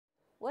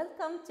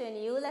Welcome to a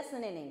new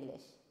lesson in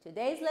English.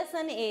 Today's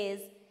lesson is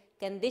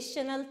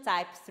Conditional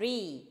Type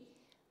 3.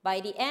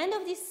 By the end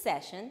of this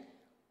session,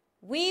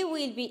 we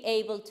will be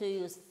able to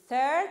use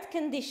third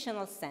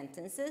conditional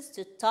sentences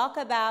to talk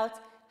about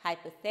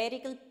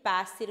hypothetical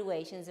past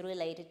situations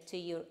related to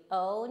your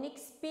own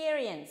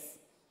experience.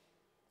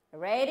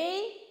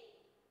 Ready?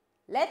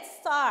 Let's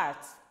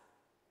start.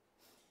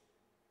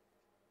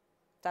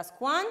 Task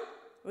 1.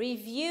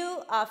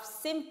 Review of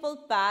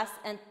simple past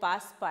and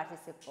past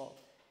participle.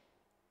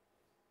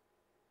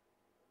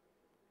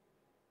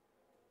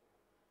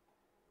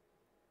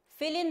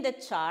 Fill in the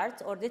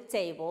chart or the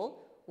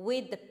table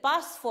with the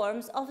past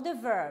forms of the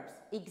verbs.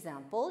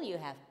 Example, you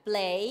have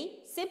play,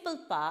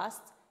 simple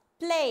past,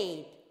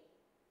 played.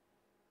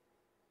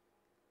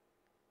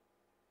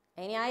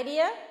 Any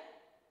idea?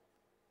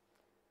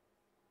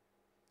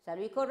 Shall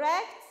we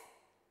correct?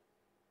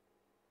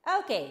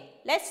 Okay,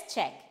 let's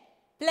check.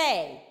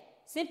 Play,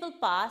 simple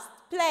past,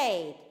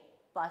 played.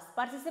 Past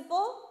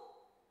participle,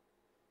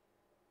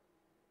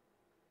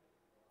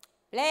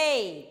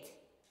 played.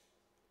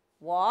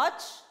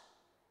 Watch,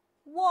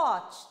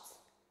 watched.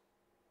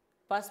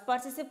 Past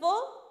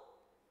participle,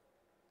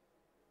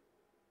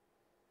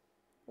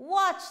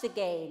 watched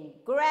again.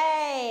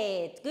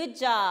 Great, good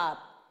job.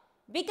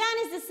 Began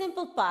is the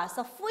simple past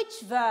of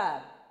which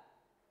verb?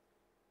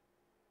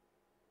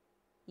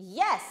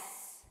 Yes,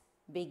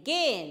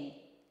 begin.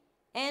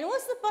 And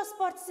what's the past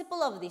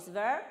participle of this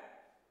verb?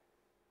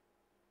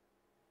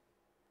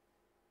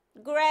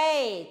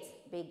 Great,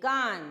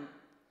 begun.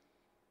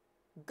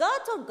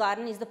 Got or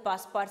gotten is the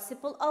past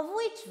participle of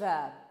which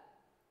verb?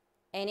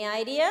 Any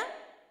idea?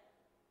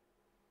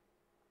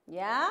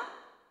 Yeah?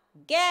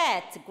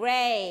 Get,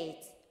 great.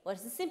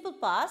 What's the simple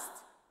past?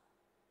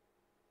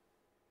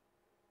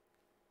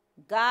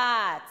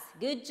 Got,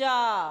 good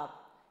job.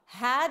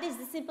 Had is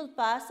the simple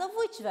past of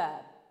which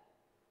verb?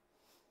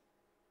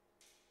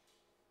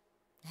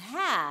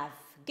 Have,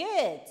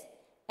 good.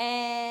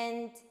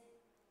 And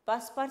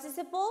past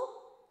participle?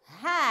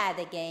 Had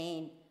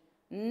again.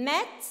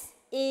 Met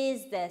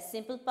is the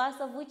simple past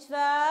of which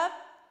verb?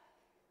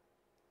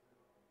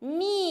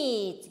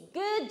 Meet,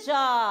 good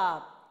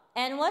job.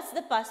 And what's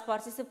the past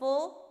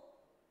participle?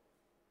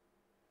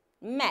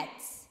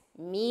 Met,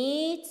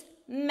 meet,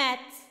 met,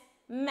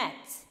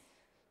 met.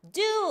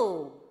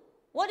 Do,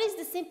 what is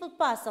the simple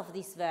past of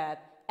this verb?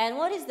 And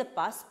what is the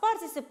past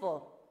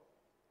participle?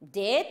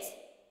 Did,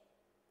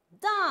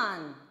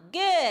 done,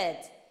 good.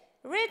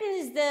 Written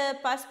is the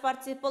past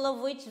participle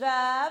of which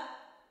verb?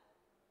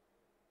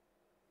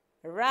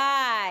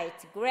 Right,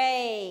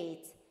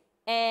 great.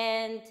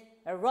 And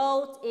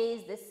wrote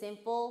is the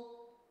simple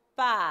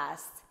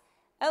past.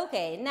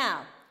 Okay,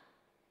 now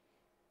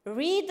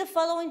read the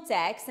following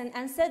text and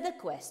answer the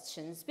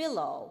questions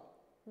below.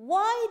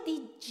 Why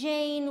did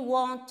Jane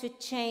want to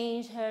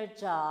change her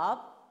job?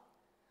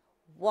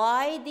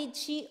 Why did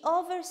she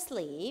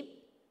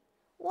oversleep?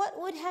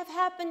 What would have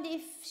happened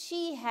if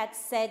she had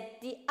set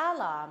the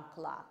alarm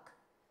clock?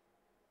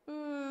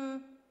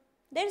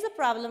 There's a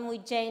problem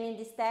with Jane in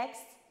this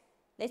text.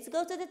 Let's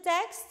go to the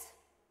text.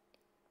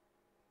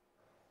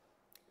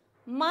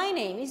 My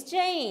name is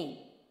Jane.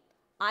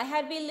 I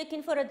had been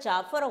looking for a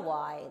job for a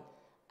while,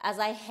 as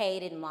I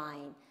hated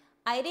mine.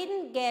 I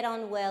didn't get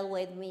on well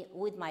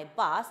with my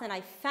boss, and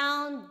I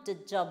found the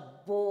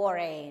job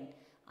boring.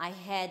 I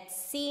had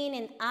seen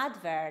an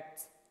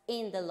advert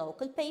in the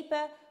local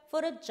paper for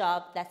a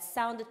job that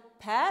sounded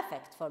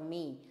perfect for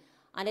me.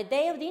 On the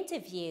day of the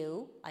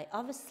interview, I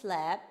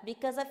overslept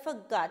because I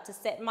forgot to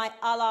set my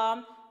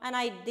alarm and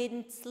I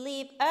didn't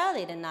sleep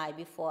early the night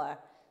before.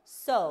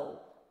 So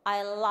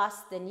I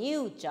lost the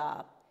new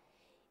job.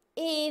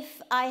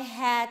 If I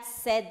had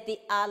set the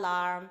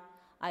alarm,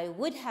 I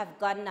would have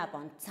gotten up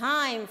on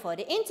time for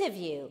the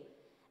interview,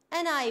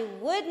 and I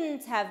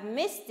wouldn't have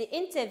missed the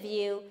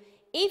interview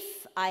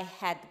if I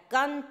had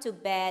gone to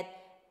bed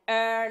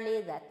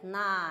early that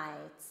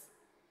night.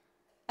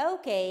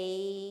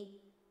 Okay,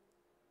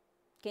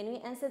 can we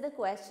answer the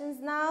questions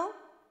now?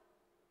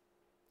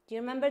 Do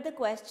you remember the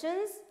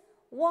questions?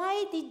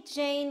 Why did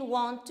Jane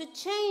want to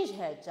change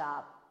her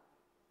job?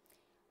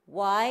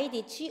 Why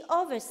did she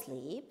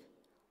oversleep?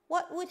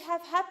 What would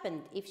have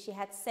happened if she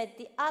had set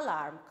the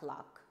alarm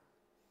clock?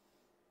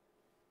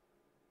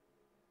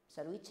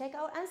 Shall we check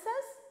our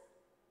answers?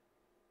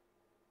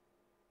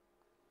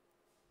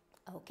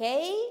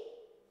 Okay.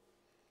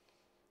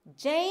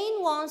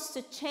 Jane wants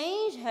to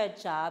change her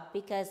job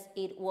because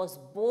it was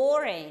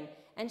boring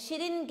and she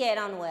didn't get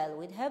on well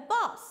with her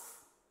boss.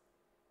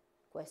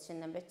 Question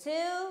number 2.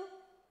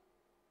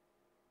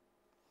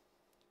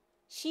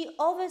 She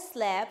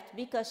overslept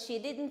because she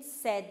didn't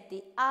set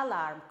the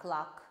alarm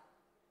clock.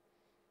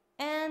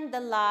 And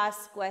the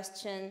last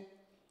question,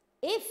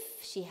 if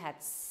she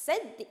had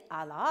set the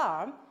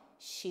alarm,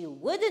 she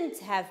wouldn't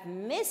have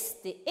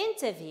missed the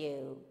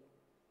interview.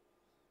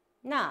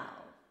 Now,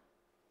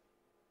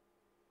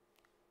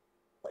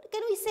 what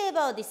can we say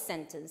about this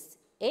sentence?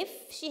 If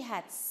she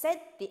had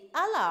set the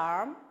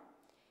alarm,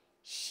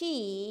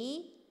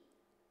 she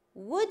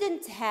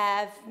wouldn't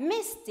have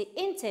missed the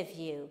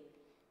interview.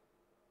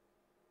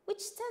 Which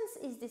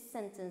tense is this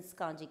sentence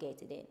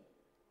conjugated in?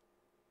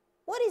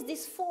 What is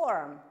this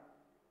form?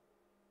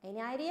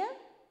 Any idea?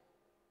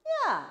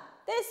 Yeah,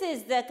 this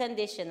is the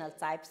conditional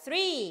type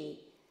 3.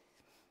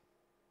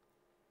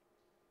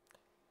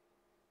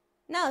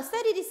 Now,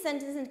 study this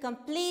sentence and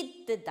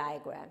complete the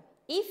diagram.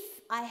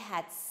 If I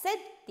had set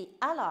the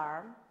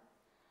alarm,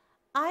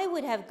 I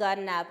would have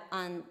gotten up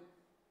on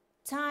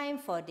time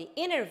for the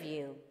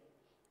interview.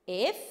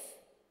 If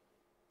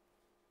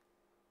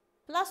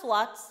plus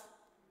what?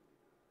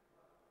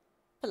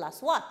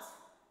 Plus what?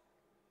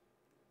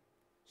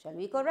 Shall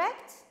we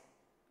correct?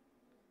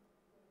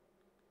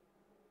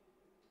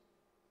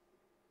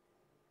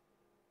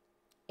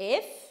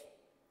 If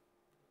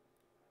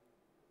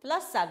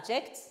plus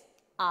subject,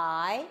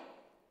 I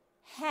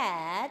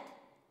had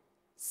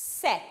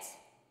set,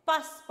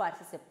 past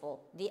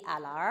participle, the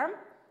alarm,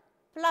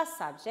 plus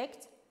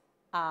subject,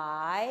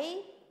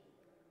 I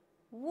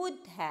would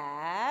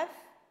have,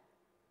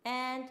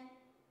 and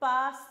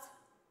past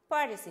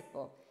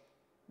participle.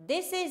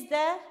 This is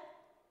the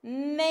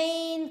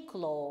main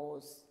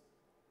clause.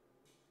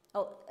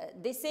 Oh,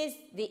 this is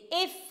the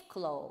if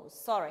clause,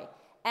 sorry.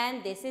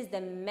 And this is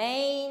the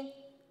main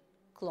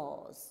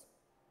clause.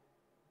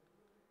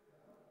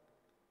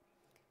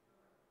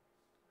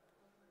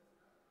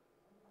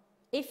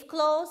 If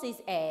clause is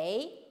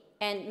A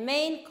and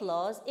main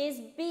clause is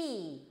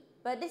B.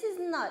 But this is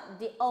not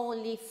the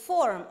only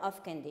form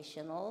of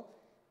conditional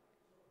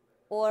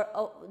or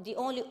the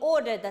only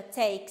order that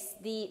takes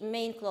the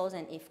main clause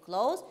and if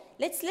clause.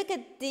 Let's look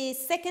at the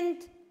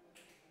second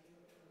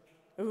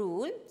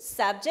rule.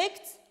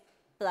 Subject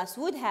plus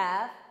would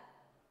have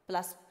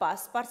plus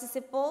past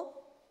participle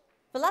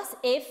plus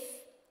if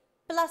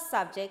plus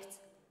subject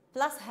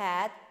plus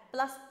had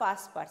plus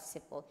past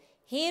participle.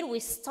 Here we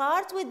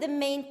start with the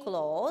main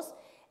clause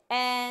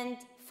and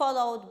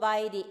followed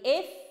by the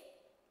if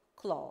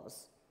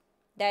clause.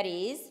 That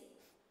is,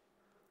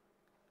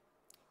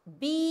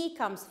 B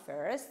comes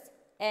first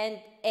and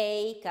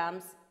A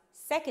comes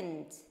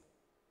second.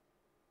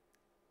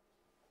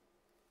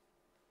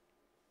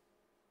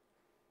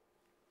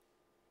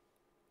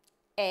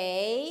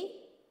 A,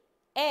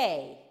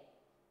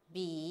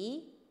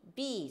 B,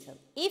 B. So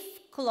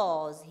if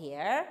clause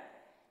here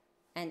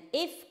and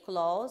if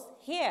clause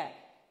here.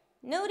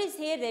 Notice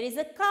here there is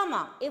a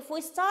comma. If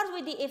we start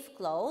with the if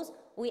clause,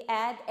 we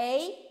add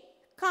a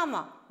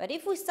comma. But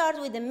if we start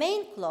with the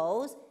main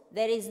clause,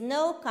 there is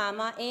no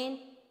comma in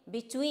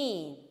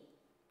between.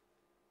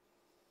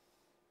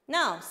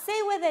 Now,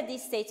 say whether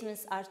these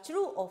statements are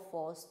true or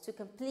false to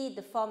complete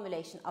the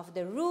formulation of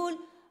the rule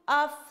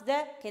of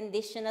the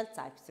conditional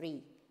type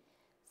 3.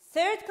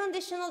 Third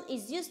conditional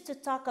is used to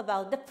talk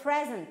about the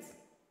present.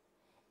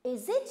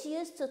 Is it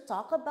used to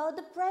talk about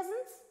the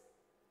present?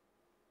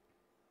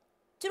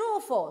 True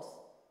or false?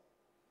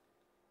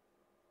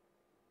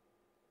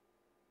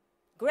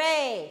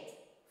 Great.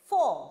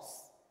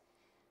 False.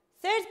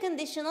 Third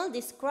conditional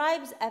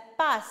describes a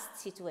past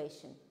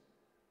situation.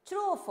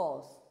 True or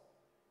false?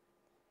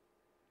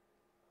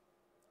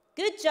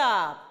 Good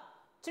job.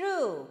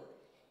 True.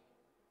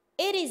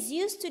 It is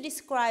used to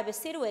describe a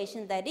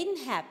situation that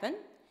didn't happen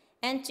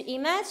and to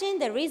imagine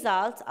the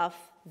result of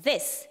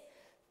this.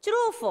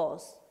 True or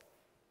false?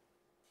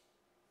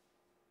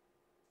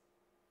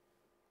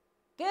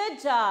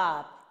 Good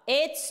job.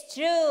 It's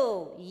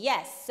true.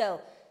 Yes.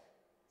 So,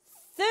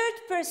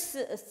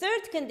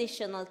 third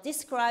conditional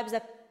describes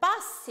a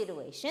past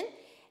situation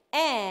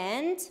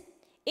and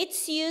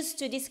it's used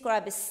to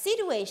describe a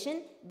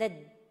situation that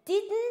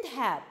didn't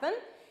happen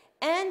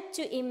and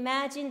to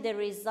imagine the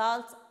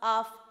results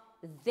of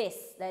this.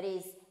 That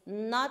is,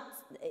 not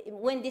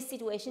when this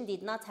situation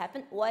did not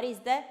happen, what is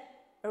the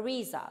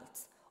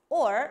result?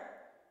 Or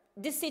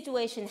this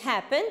situation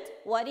happened,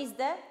 what is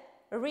the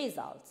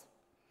result?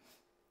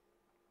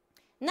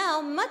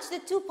 Now, match the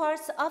two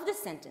parts of the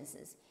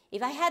sentences.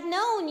 If I had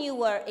known you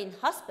were in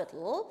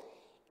hospital,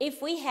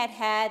 if we had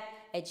had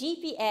a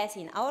GPS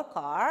in our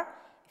car,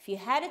 if you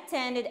had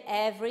attended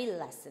every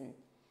lesson,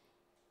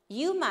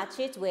 you match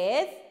it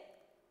with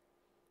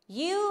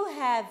you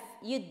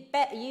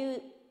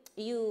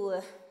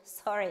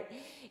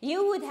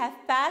would have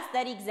passed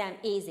that exam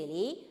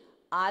easily.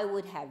 I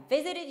would have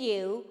visited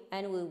you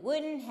and we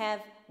wouldn't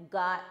have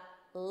got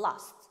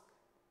lost.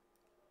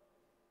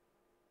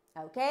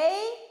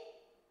 Okay?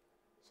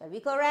 Shall we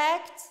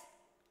correct?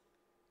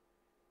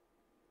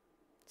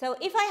 So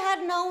if I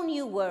had known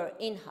you were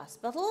in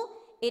hospital,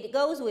 it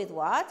goes with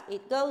what?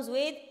 It goes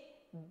with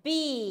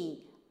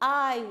B.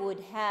 I would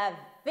have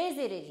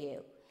visited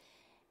you.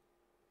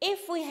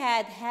 If we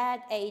had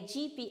had a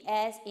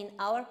GPS in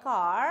our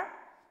car,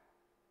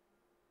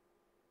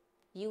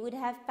 you would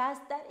have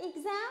passed that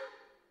exam?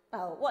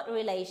 Oh, what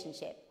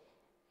relationship?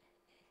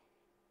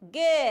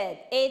 Good.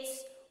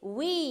 It's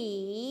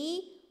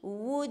we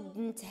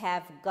wouldn't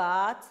have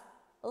got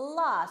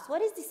lost.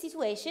 What is the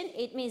situation?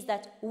 It means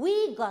that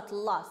we got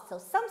lost. So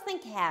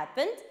something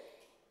happened.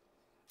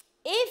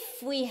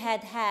 If we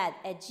had had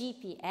a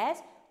GPS,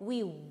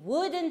 we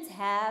wouldn't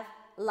have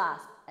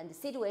lost. And the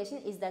situation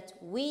is that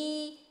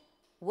we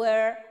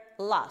were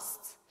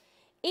lost.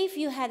 If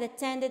you had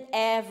attended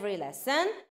every lesson,